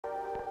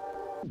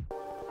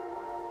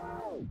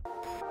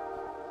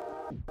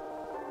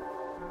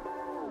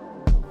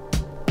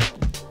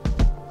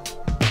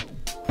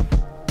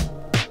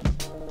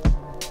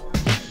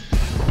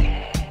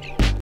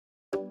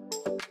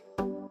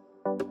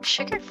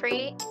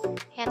sugar-free,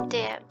 and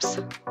dibs.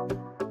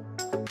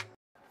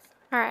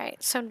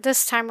 Alright, so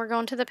this time we're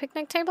going to the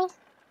picnic table?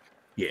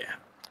 Yeah.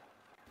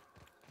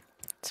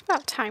 It's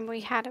about time we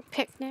had a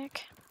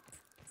picnic.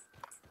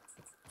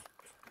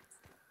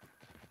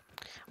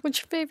 What's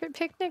your favorite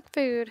picnic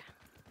food?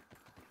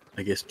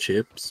 I guess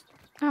chips.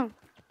 Oh.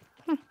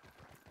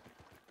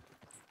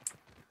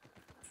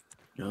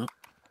 Yeah.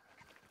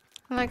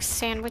 I like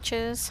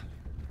sandwiches.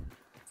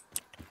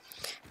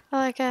 I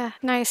like a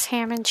nice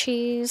ham and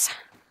cheese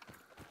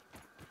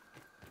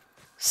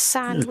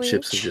sandwich.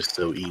 Chips are just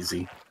so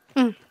easy.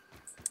 Mm.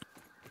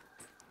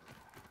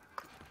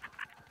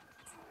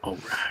 All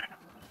right.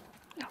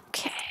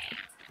 Okay.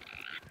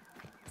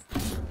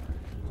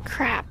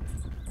 Crap.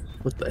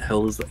 What the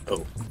hell is that?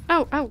 Oh.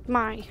 Oh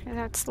my.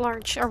 That's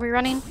large. Are we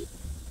running?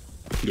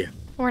 Yeah.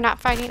 We're not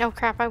fighting. Oh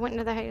crap, I went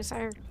into the haze.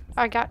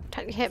 I got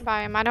hit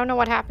by him. I don't know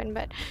what happened,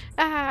 but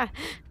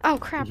oh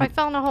crap, I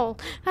fell in a hole.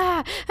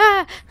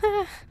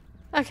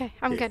 Okay,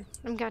 I'm good.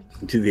 I'm good.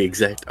 Do the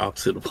exact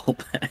opposite of all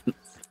that.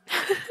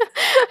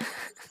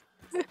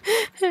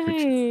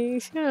 Hey,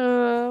 shut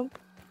up.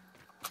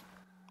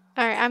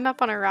 Alright, I'm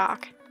up on a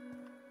rock.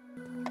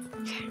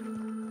 Okay.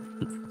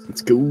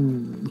 Let's go.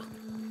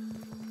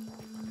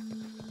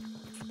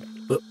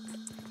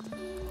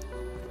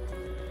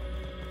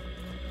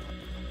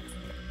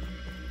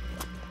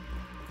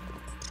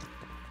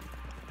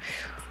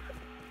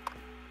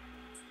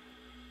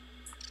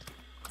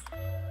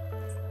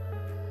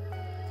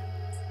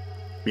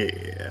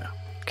 Yeah.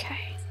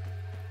 Okay.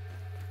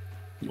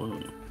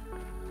 Whoa.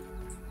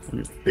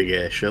 Big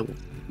ass shovel.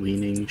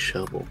 Leaning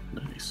shovel.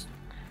 Nice.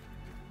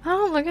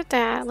 Oh, look at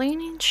that.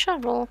 Leaning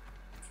shovel.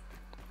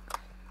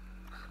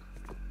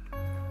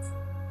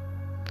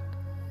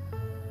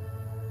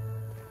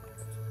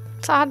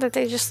 It's odd that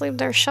they just leave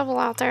their shovel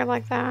out there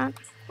like that.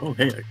 Oh,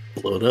 hey, I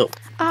can blow it up.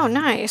 Oh,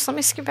 nice. Let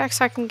me skip back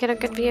so I can get a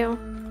good view.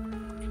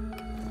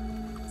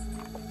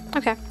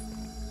 Okay.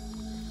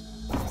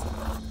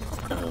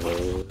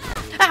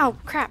 Ow,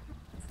 crap.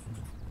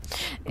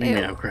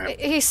 Now, crap.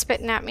 He's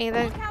spitting at me,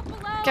 the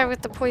guy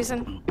with the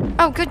poison.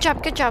 Oh, good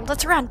job, good job.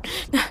 Let's run.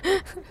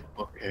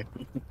 Okay.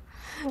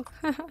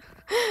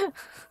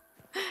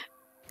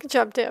 Good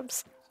job,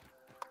 Dibs.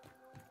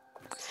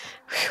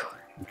 Whew.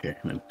 Okay,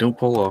 now don't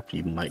pull off,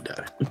 you might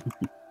die.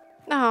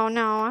 Oh,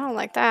 no, I don't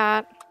like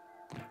that.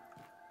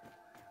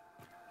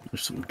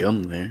 There's some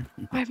gum there.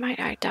 Why might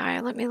I die?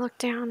 Let me look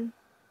down.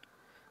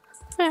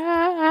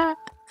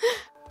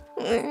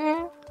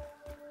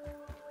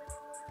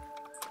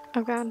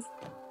 Oh, God.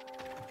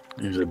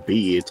 There's a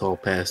bee, it's all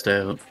passed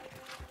out.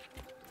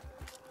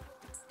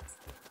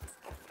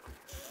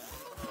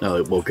 Oh,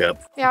 it woke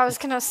up. Yeah, I was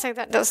gonna say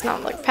that does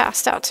not look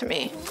passed out to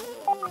me.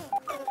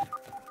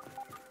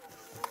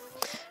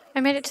 I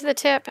made it to the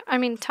tip. I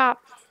mean,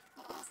 top.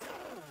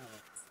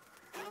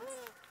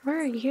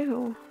 Where are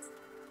you?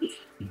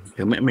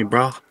 Come at me,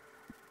 brah.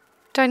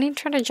 Do I need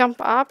to try to jump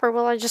up, or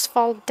will I just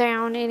fall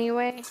down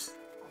anyway?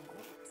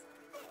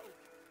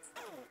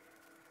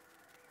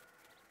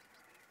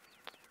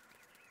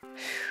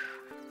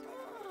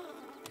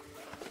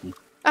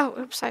 Oh,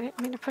 oops, I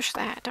didn't mean to push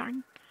that,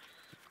 darn.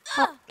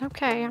 Oh,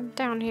 okay, I'm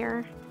down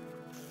here.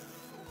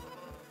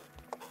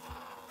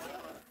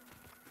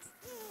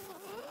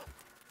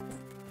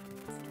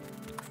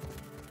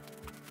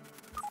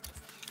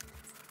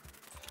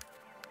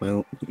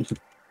 Well, you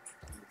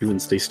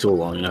wouldn't stay still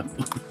long enough.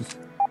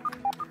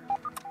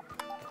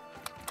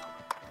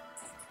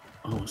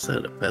 Oh, is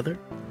that a feather?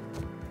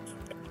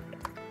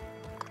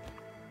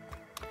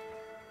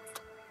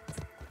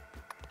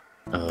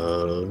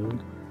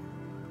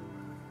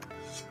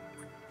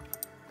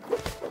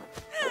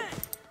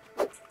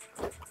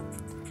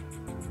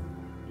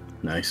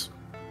 Nice.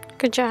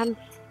 Good job.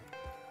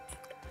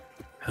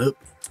 Hup.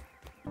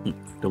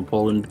 Don't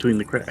fall in between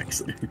the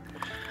cracks.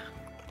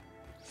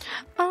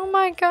 Oh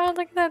my god,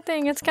 look at that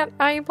thing. It's got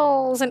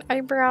eyeballs and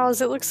eyebrows.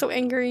 It looks so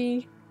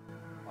angry.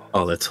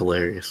 Oh, that's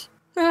hilarious.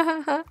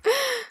 I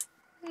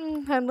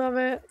love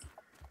it.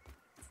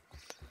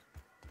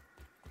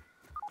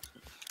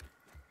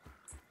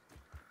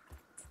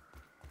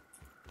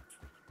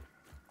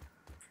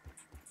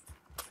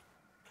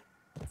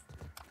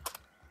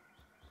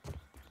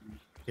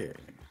 Okay,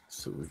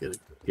 so we gotta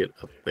get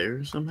up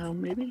there somehow,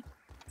 maybe?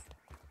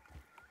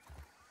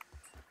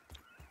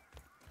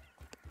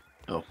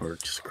 Oh, or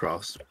just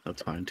cross.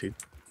 That's fine too.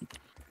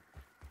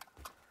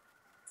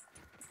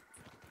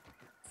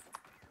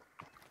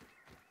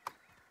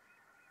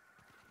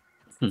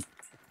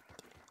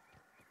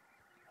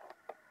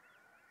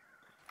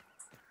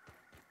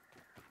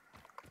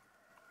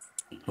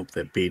 Hope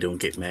that bee don't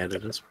get mad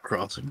at us for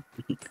crossing.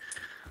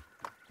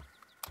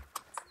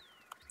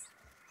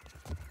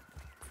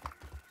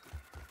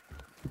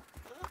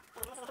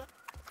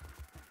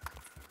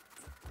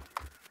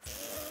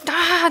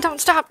 Ah, don't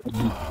stop!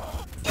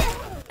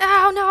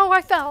 Oh no,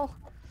 I fell.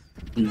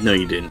 No,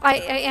 you didn't.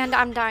 And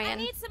I'm dying. I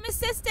need some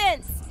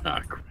assistance.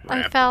 Ah, crap.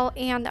 I fell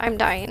and I'm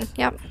dying.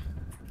 Yep.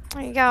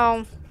 There you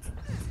go.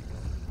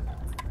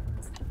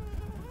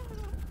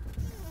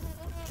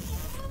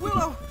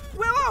 Willow!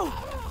 Willow!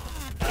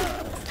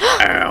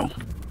 Ow.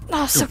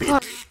 Oh, so Don't be-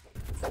 close.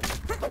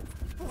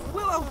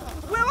 Willow!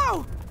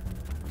 Willow!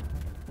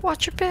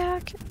 Watch your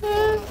back.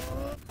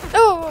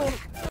 Oh!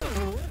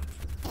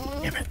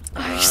 Damn it.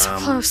 Oh, you're so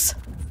close.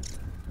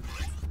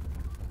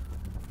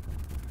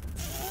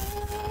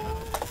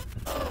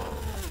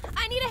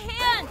 I need a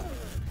hand!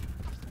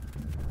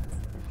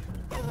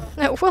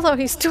 No, Willow,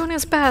 he's doing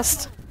his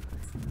best.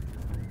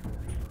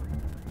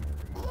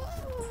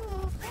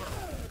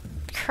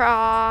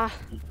 Craw.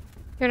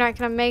 You're not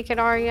gonna make it,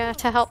 are you,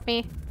 to help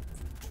me?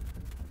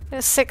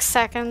 It's 6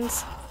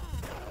 seconds.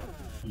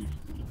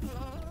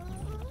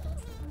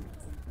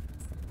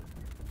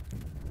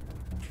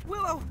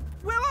 Willow!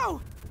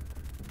 Willow!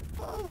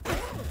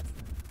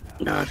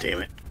 Ah,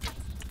 damn it.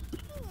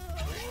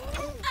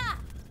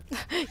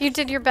 You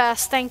did your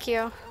best, thank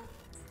you.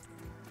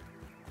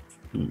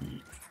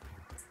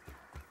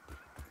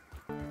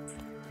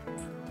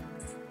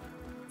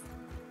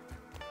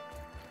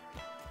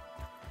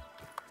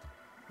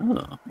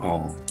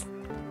 Oh.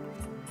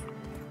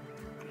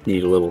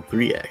 Need a level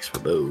 3 axe for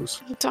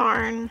those.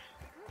 Darn.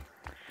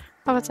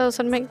 I bet those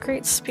would make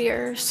great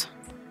spears.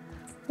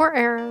 Or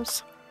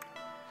arrows.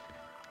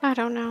 I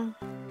don't know.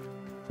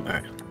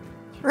 Alright.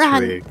 Run!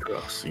 Straight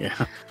across,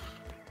 yeah.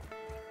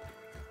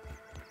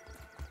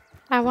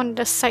 I wanted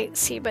to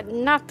sightsee, but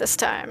not this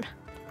time.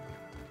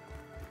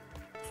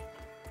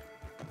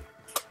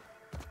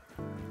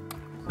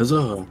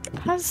 Huzzah!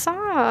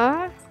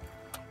 Huzzah!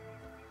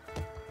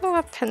 Oh,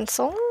 a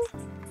pencil.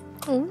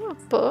 Oh, a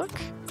book.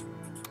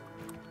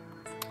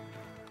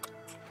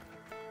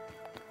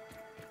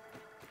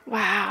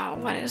 Wow,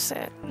 what is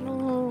it?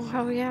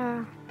 Oh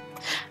yeah.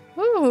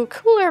 Ooh,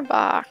 cooler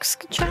box.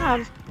 Good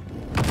job.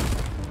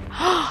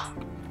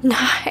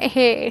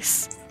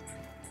 Nice.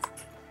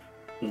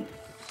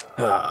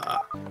 Ah.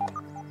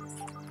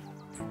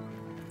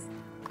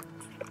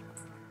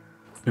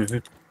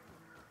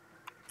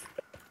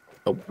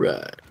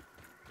 Alright.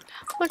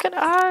 Look at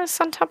us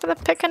on top of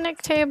the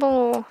picnic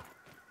table.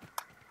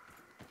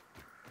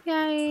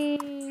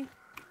 Yay.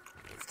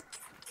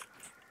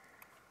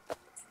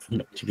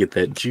 Did you get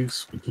that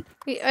juice?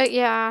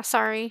 Yeah,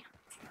 sorry.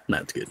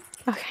 That's good.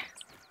 Okay.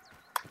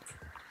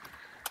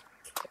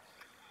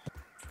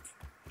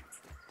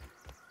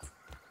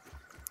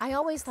 I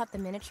always thought the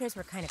miniatures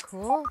were kind of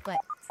cool, but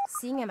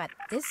seeing them at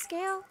this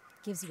scale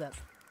gives you a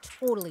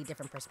totally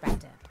different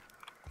perspective.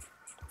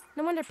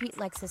 No wonder Pete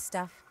likes his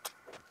stuff.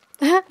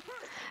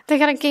 They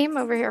got a game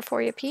over here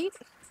for you, Pete.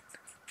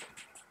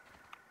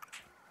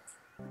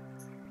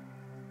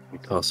 We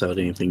toss out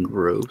anything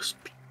gross.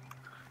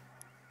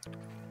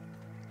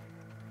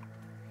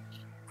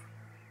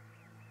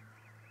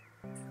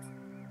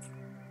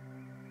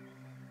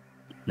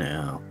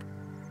 Now,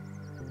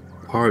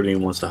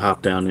 Harding wants to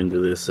hop down into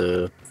this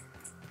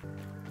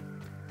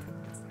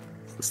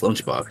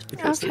lunchbox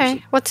because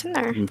Okay, what's in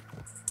there?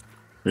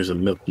 there's a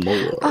milk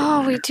molar.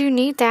 Oh, in we there. do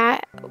need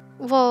that.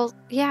 Well,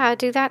 yeah,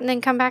 do that and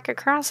then come back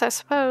across, I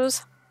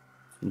suppose.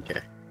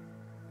 Okay.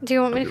 Do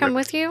you want me I'll to be come right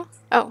with you?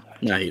 Oh,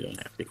 No, you don't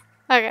have to.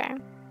 okay.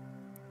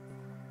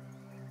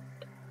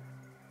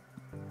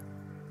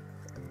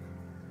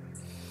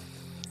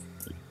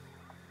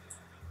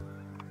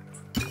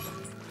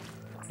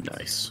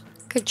 Nice.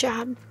 Good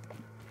job.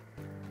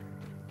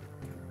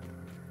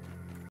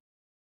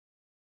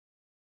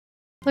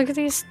 Look at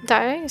these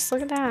dice.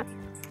 Look at that.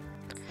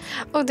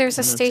 Oh, there's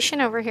a That's-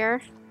 station over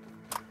here.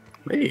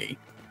 Hey.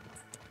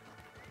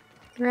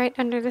 Right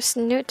under this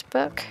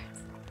notebook.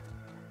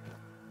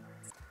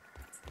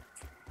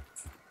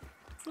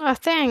 A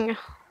thing.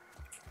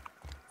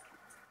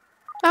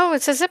 Oh,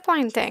 it's a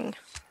zipline thing.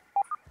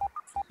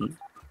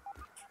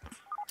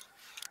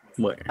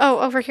 Where? Oh,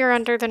 over here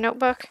under the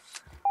notebook.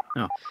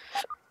 Oh.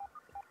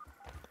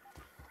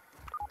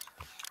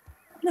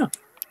 No.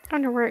 I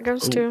wonder where it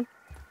goes Oh. to.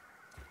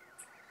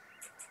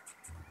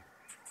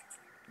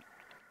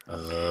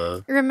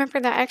 Uh,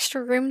 Remember that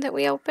extra room that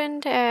we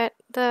opened at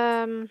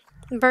the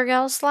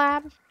Burgell's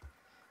lab?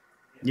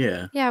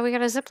 yeah. Yeah, we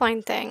got a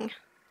zipline thing.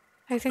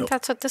 I think Oh.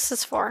 that's what this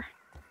is for.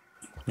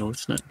 No,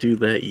 let's not do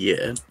that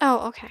yet.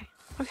 Oh, okay.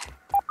 Okay.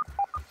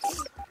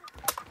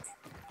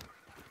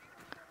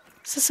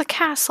 Is this a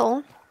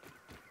castle?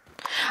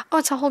 Oh,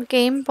 it's a whole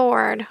game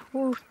board.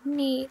 Ooh,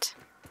 neat.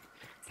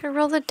 Gotta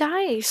roll the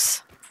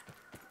dice.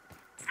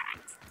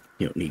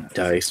 You don't need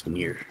dice when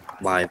you're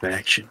live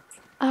action.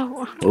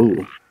 Oh,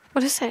 Oh,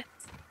 what is it?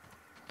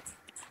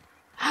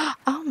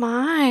 Oh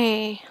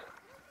my.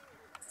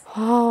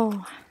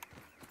 Oh,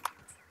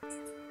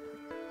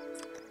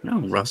 no,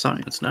 raw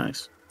science,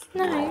 nice.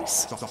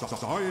 nice. Science!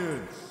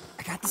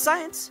 I got the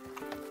science!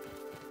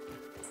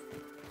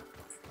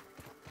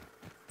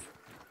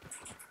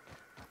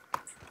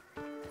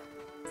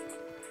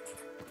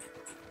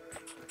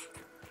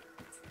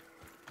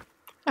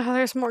 Oh,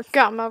 there's more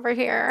gum over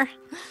here.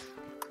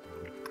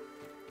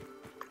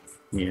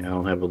 Yeah,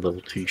 I'll have a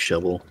level 2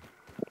 shovel.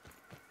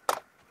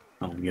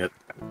 Oh, yep.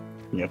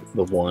 Yep,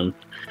 the one.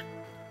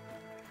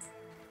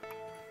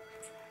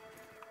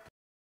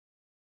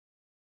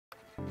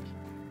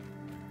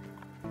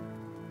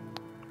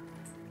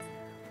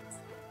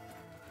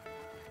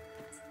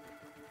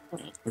 Oh,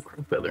 a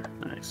crow feather.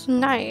 Nice.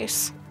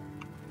 Nice.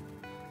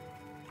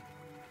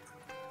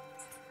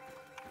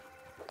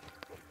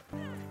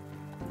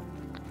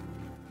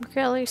 I'm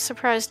really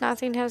surprised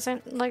nothing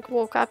hasn't, like,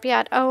 woke up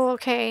yet. Oh,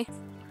 okay.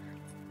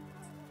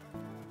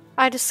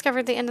 I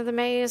discovered the end of the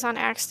maze on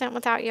accident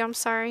without you. I'm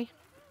sorry.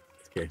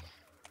 Okay.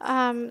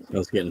 I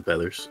was getting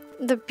feathers.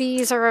 The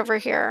bees are over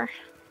here.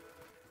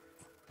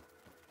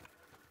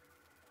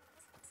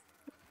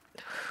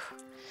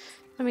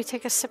 Let me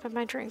take a sip of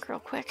my drink real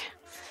quick.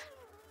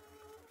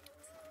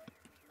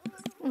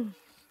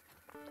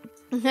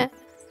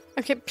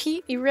 Okay,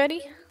 Pete, you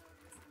ready?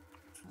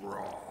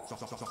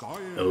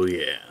 Oh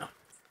yeah.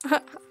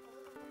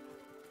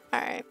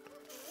 Alright.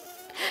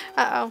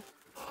 Uh-oh.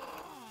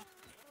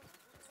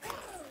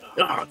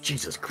 Oh,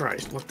 Jesus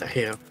Christ, what the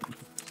hell?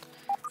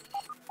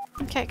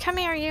 Okay, come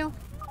here, you.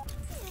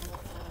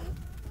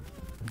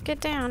 Get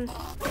down.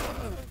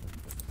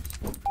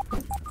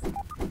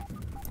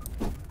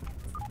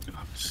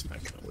 I'm just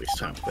not gonna waste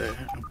time with that.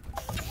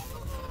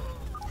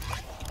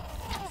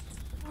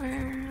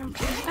 Where?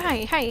 Okay.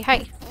 Hi, hi,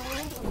 hi.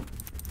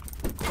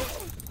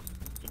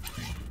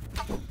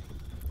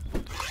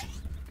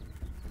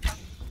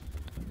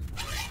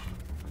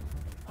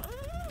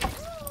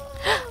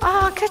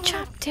 Oh, good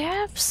job,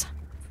 Dibs.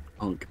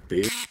 Punk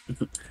bitch.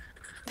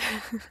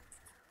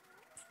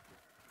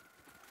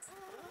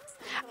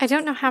 I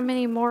don't know how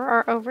many more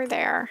are over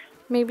there.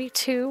 Maybe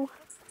 2.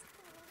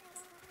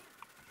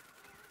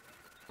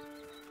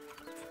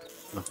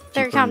 Oh,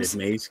 There you it find comes. a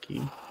maze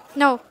key.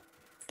 No,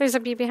 there's a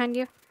bee behind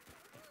you.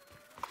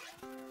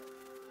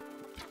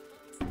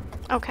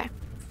 Okay.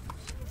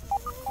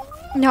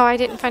 No, I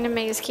didn't find a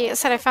maze key. It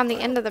said I found the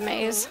end of the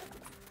maze.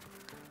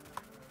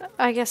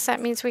 I guess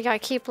that means we gotta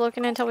keep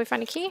looking until we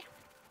find a key?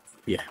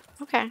 Yeah.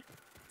 Okay.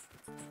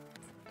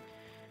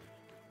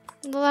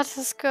 Let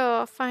us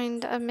go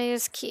find a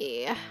maze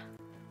key.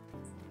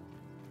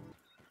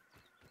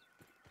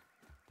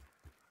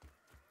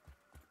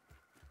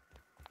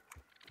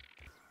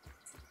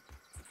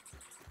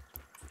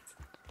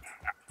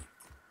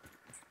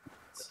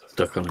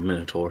 Stuck on a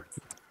minotaur.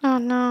 Oh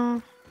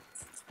no.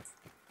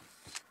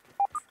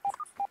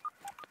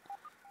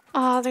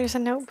 Oh, there's a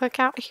notebook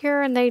out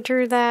here and they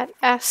drew that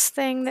S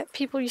thing that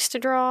people used to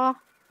draw.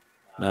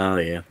 Oh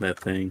yeah, that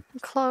thing.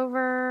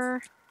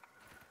 Clover.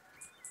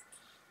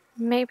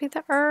 Maybe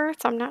the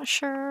earth, I'm not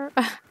sure.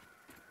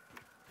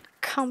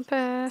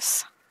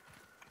 Compass.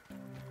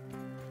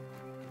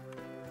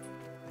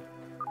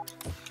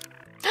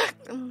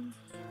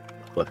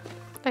 What?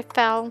 I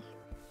fell.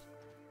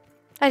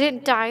 I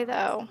didn't die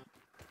though.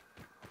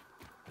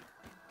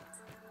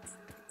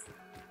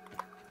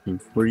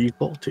 Where do you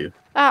fall to?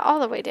 All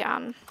the way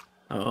down.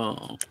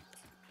 Oh.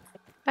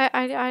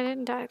 I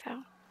didn't die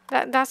though.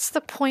 That's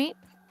the point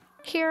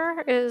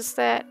here is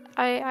that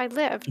I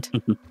lived.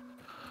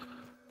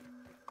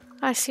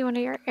 I see one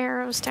of your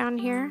arrows down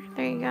here.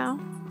 There you go.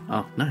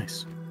 Oh,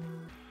 nice.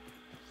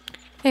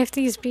 If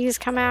these bees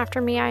come after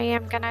me, I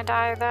am gonna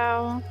die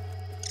though.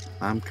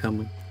 I'm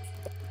coming.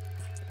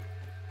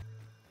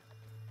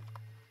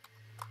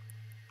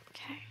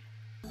 Okay.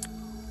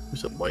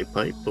 There's a white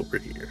pipe over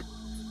here.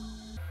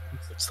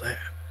 What's that?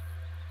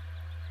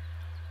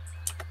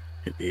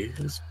 It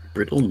is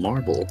brittle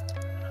marble.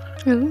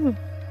 Ooh.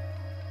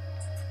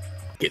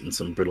 Getting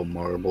some brittle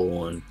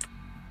marble and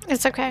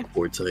It's okay.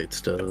 quartzite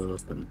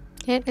stuff and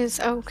It is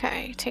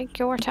okay. Take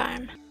your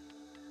time.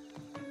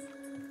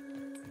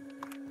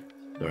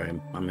 sorry,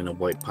 I'm in a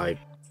white pipe.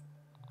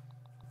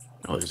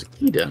 Oh, there's a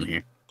key down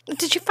here.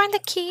 Did you find the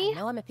I key?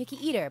 know I'm a picky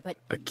eater, but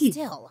A key.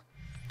 still.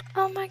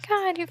 Oh my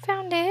god, you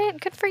found it.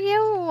 Good for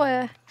you.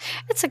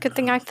 It's a good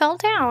thing I fell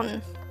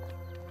down.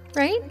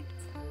 Right?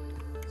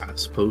 I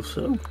suppose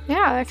so.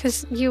 Yeah,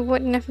 because you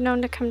wouldn't have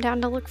known to come down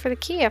to look for the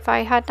key if I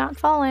had not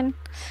fallen.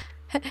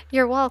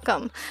 You're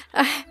welcome.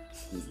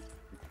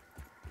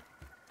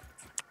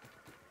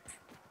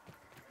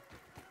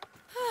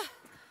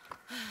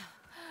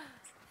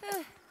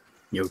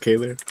 You okay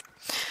there?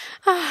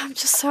 I'm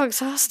just so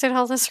exhausted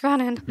all this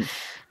running.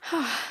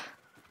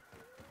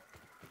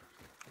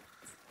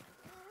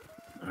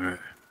 Alright.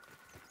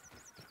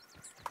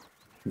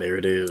 There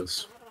it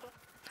is.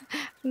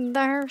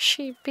 There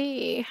she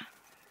be.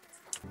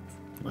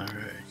 Alright.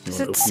 You Is want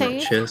to it open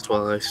safe? that chest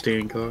while I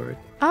stand guard?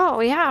 Oh,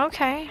 yeah,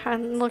 okay. I'll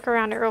look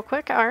around it real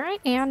quick.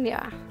 Alright, and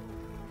yeah.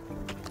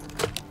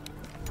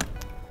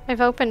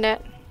 I've opened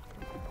it.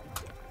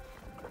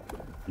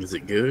 Is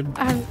it good?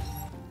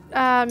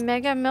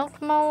 Mega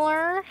Milk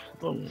Molar.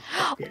 Oh,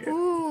 yeah.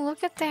 Ooh,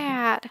 look at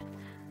that.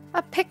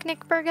 A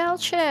picnic burgel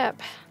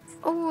chip.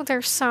 Ooh,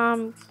 there's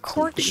some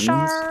quartz beans?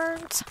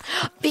 shards.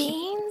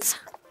 Beans?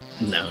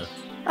 No, it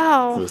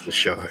Oh. was the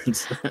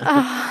shards.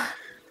 Oh.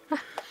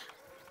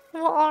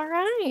 Well,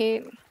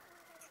 alright.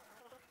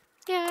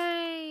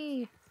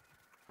 Yay.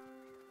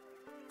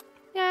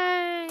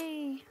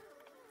 Yay.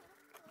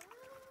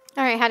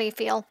 Alright, how do you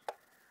feel?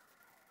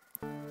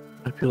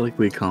 I feel like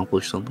we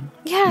accomplished something.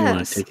 You want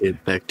Yes. to take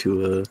it back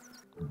to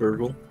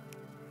Burgle?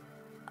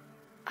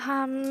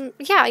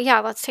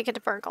 Yeah, let's take it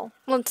to Burgle.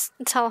 Let's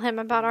tell him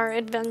about our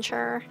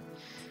adventure.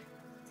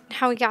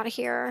 How we got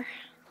here.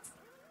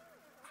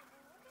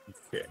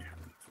 Okay.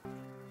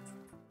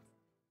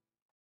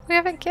 We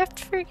have a gift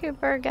for you,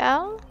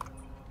 Burgle.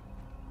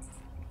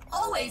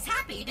 Always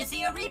happy to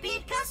see a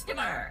repeat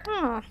customer.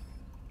 Oh,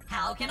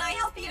 How can I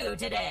help you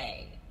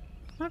today?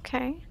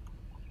 okay.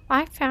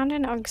 I found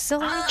an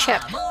auxiliary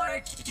chip.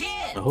 More chips.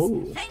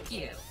 Oh. Thank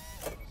you.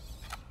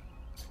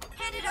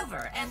 Hand it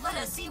over and let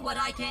us see what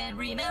I can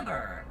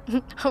remember.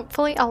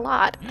 Hopefully a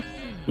lot.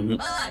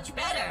 Much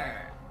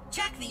better.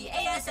 Check the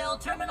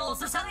ASL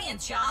Terminals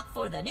Science Shop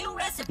for the new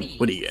recipe.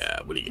 What do you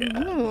got? What do you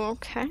got? Ooh,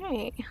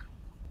 okay.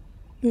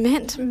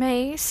 Mint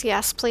mace,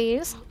 yes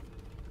please.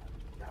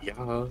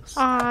 Yes.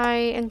 I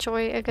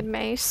enjoy a good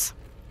mace.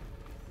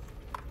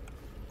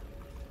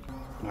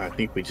 I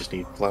think we just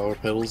need flower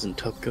petals and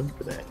tough gum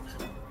for that.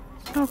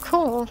 Oh,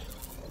 cool.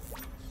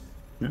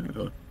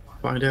 No,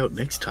 find out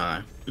next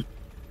time.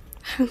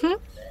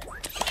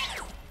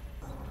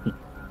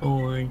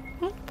 Boy.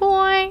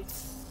 Boy.